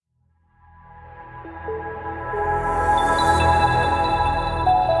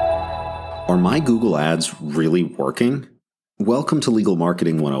Are my Google ads really working? Welcome to Legal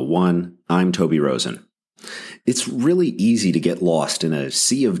Marketing 101. I'm Toby Rosen. It's really easy to get lost in a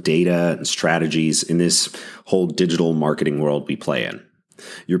sea of data and strategies in this whole digital marketing world we play in.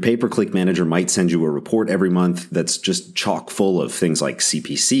 Your pay-per-click manager might send you a report every month that's just chock full of things like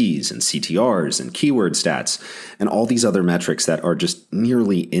CPCs and CTRs and keyword stats and all these other metrics that are just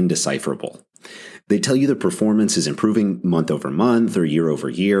nearly indecipherable. They tell you the performance is improving month over month or year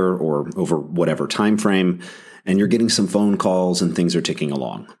or over whatever time frame, and you're getting some phone calls and things are ticking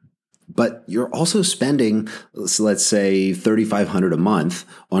along. But you're also spending, let's say, $3,500 a month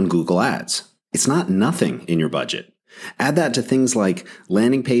on Google Ads. It's not nothing in your budget. Add that to things like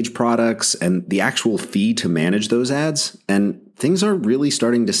landing page products and the actual fee to manage those ads, and things are really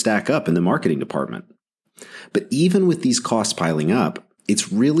starting to stack up in the marketing department. But even with these costs piling up,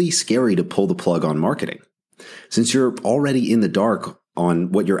 it's really scary to pull the plug on marketing. Since you're already in the dark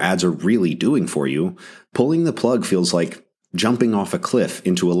on what your ads are really doing for you, pulling the plug feels like jumping off a cliff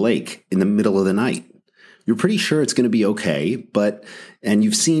into a lake in the middle of the night. You're pretty sure it's going to be okay, and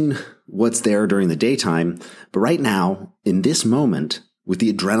you've seen what's there during the daytime, but right now, in this moment, with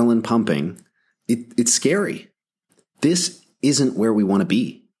the adrenaline pumping, it's scary. This isn't where we want to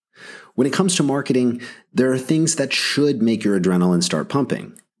be. When it comes to marketing, there are things that should make your adrenaline start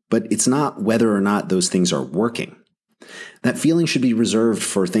pumping, but it's not whether or not those things are working. That feeling should be reserved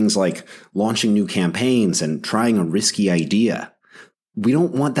for things like launching new campaigns and trying a risky idea. We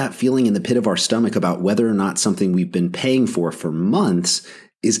don't want that feeling in the pit of our stomach about whether or not something we've been paying for months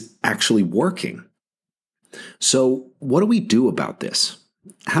is actually working. So what do we do about this?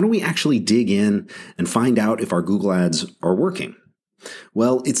 How do we actually dig in and find out if our Google ads are working?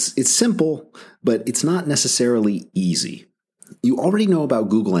 Well, it's simple, but it's not necessarily easy. You already know about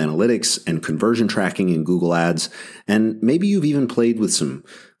Google Analytics and conversion tracking in Google Ads, and maybe you've even played with some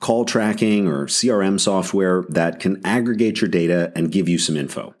call tracking or CRM software that can aggregate your data and give you some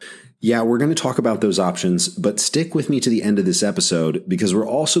info. Yeah, we're going to talk about those options, but stick with me to the end of this episode because we're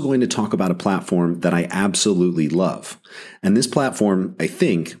also going to talk about a platform that I absolutely love. And this platform, I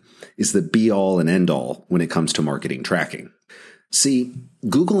think, is the be-all and end-all when it comes to marketing tracking. See,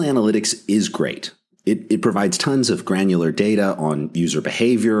 Google Analytics is great. It provides tons of granular data on user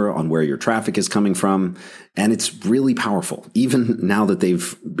behavior, on where your traffic is coming from, and it's really powerful, even now that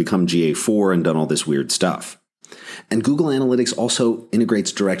they've become GA4 and done all this weird stuff. And Google Analytics also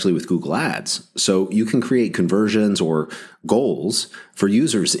integrates directly with Google Ads, so you can create conversions or goals for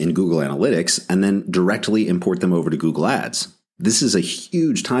users in Google Analytics and then directly import them over to Google Ads. This is a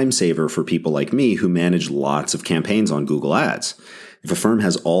huge time saver for people like me who manage lots of campaigns on Google Ads. If a firm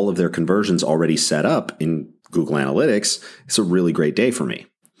has all of their conversions already set up in Google Analytics, it's a really great day for me.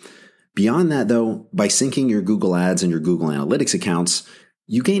 Beyond that, though, by syncing your Google Ads and your Google Analytics accounts,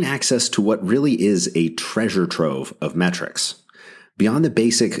 you gain access to what really is a treasure trove of metrics. Beyond the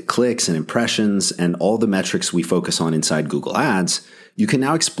basic clicks and impressions and all the metrics we focus on inside Google Ads, you can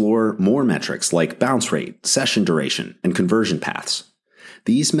now explore more metrics like bounce rate, session duration, and conversion paths.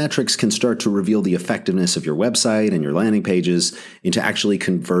 These metrics can start to reveal the effectiveness of your website and your landing pages into actually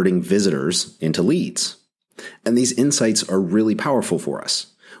converting visitors into leads. And these insights are really powerful for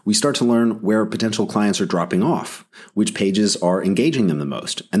us. We start to learn where potential clients are dropping off, which pages are engaging them the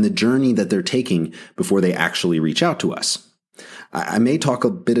most, and the journey that they're taking before they actually reach out to us. I may talk a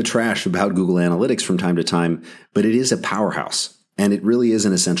bit of trash about Google Analytics from time to time, but it is a powerhouse. And it really is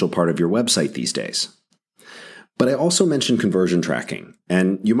an essential part of your website these days. But I also mentioned conversion tracking.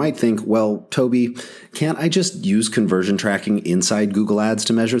 And you might think, well, Toby, can't I just use conversion tracking inside Google Ads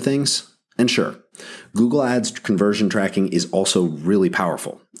to measure things? And sure, Google Ads conversion tracking is also really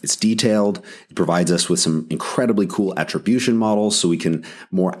powerful. It's detailed. It provides us with some incredibly cool attribution models so we can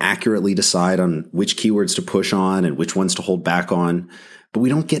more accurately decide on which keywords to push on and which ones to hold back on. But we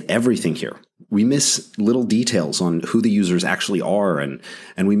don't get everything here. We miss little details on who the users actually are, and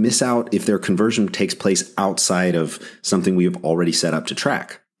we miss out if their conversion takes place outside of something we have already set up to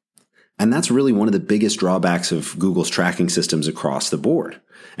track. And that's really one of the biggest drawbacks of Google's tracking systems across the board,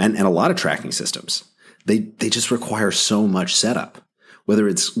 and a lot of tracking systems. They just require so much setup. Whether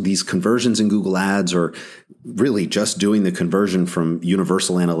it's these conversions in Google Ads or really just doing the conversion from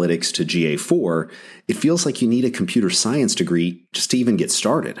Universal Analytics to GA4, it feels like you need a computer science degree just to even get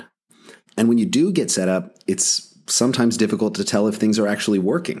started. And when you do get set up, it's sometimes difficult to tell if things are actually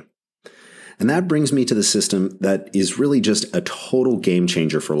working. And that brings me to the system that is really just a total game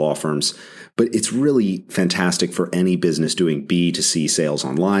changer for law firms, but it's really fantastic for any business doing B2C sales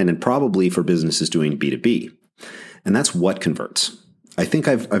online and probably for businesses doing B2B. And that's What Converts. I think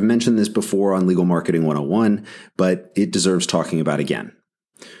I've mentioned this before on Legal Marketing 101, but it deserves talking about again.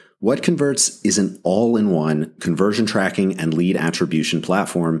 What Converts is an all-in-one conversion tracking and lead attribution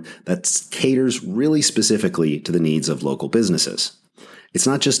platform that caters really specifically to the needs of local businesses. It's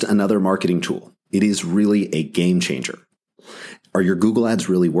not just another marketing tool. It is really a game changer. Are your Google ads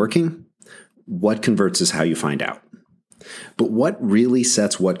really working? What Converts is how you find out. But what really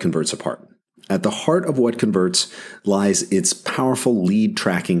sets What Converts apart? At the heart of What Converts lies its powerful lead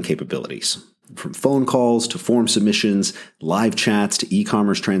tracking capabilities. From phone calls to form submissions, live chats to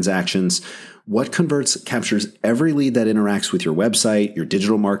e-commerce transactions, What Converts captures every lead that interacts with your website, your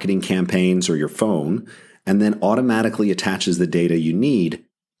digital marketing campaigns, or your phone, and then automatically attaches the data you need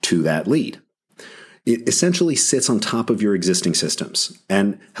to that lead. It essentially sits on top of your existing systems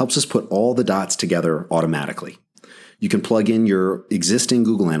and helps us put all the dots together automatically. You can plug in your existing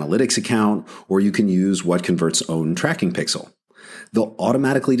Google Analytics account, or you can use What Converts' own tracking pixel. They'll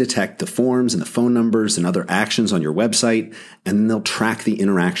automatically detect the forms and the phone numbers and other actions on your website, and then they'll track the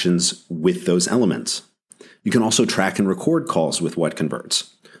interactions with those elements. You can also track and record calls with What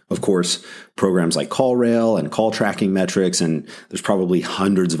Converts. Of course, programs like CallRail and call tracking metrics, and there's probably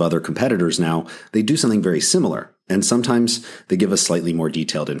hundreds of other competitors now, they do something very similar. And sometimes they give us slightly more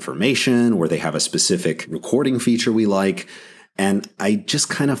detailed information, or they have a specific recording feature we like. And I just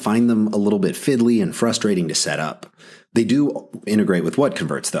kind of find them a little bit fiddly and frustrating to set up. They do integrate with What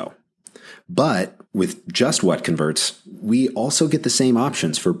Converts, though. But with just What Converts, we also get the same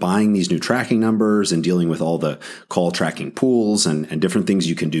options for buying these new tracking numbers and dealing with all the call tracking pools and different things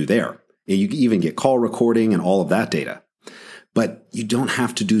you can do there. You can even get call recording and all of that data. But you don't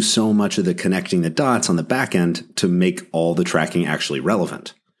have to do so much of the connecting the dots on the back end to make all the tracking actually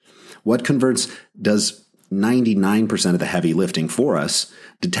relevant. What Converts does 99% of the heavy lifting for us,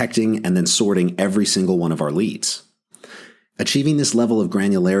 detecting and then sorting every single one of our leads. Achieving this level of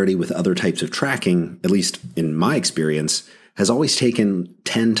granularity with other types of tracking, at least in my experience, has always taken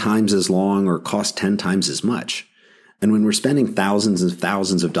 10 times as long or cost 10 times as much. And when we're spending thousands and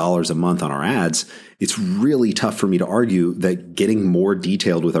thousands of dollars a month on our ads, it's really tough for me to argue that getting more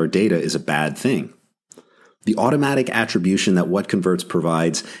detailed with our data is a bad thing. The automatic attribution that What Converts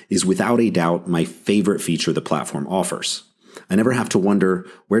provides is without a doubt my favorite feature the platform offers. I never have to wonder,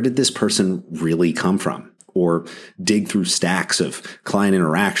 where did this person really come from? Or dig through stacks of client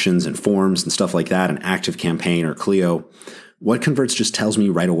interactions and forms and stuff like that in ActiveCampaign or Clio. What Converts just tells me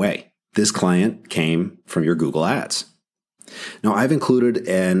right away, this client came from your Google ads. Now, I've included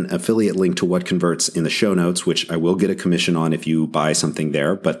an affiliate link to What Converts in the show notes, which I will get a commission on if you buy something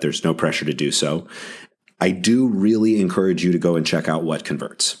there, but there's no pressure to do so. I do really encourage you to go and check out What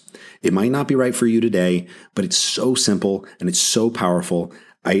Converts. It might not be right for you today, but it's so simple and it's so powerful.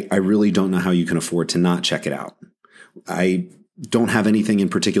 I really don't know how you can afford to not check it out. I don't have anything in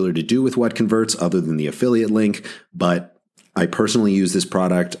particular to do with What Converts other than the affiliate link, but I personally use this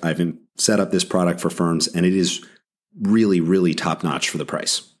product. I've set up this product for firms, and it is really, really top-notch for the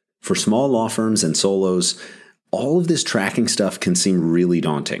price. For small law firms and solos, all of this tracking stuff can seem really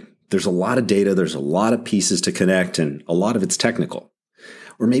daunting. There's a lot of data, there's a lot of pieces to connect, and a lot of it's technical.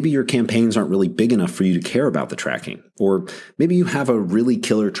 Or maybe your campaigns aren't really big enough for you to care about the tracking. Or maybe you have a really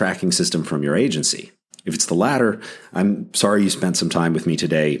killer tracking system from your agency. If it's the latter, I'm sorry you spent some time with me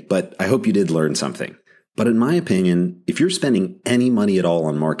today, but I hope you did learn something. But in my opinion, if you're spending any money at all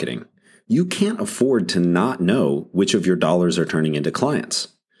on marketing, you can't afford to not know which of your dollars are turning into clients.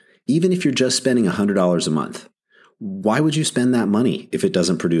 Even if you're just spending $100 a month, why would you spend that money if it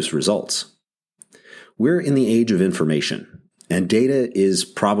doesn't produce results? We're in the age of information. And data is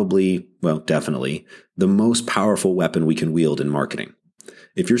probably, well, definitely, the most powerful weapon we can wield in marketing.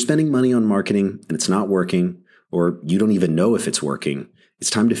 If you're spending money on marketing and it's not working, or you don't even know if it's working, it's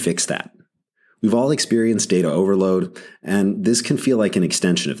time to fix that. We've all experienced data overload, and this can feel like an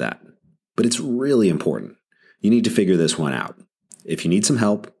extension of that. But it's really important. You need to figure this one out. If you need some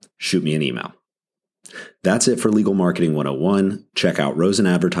help, shoot me an email. That's it for Legal Marketing 101. Check out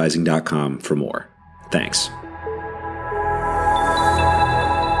rosenadvertising.com for more. Thanks.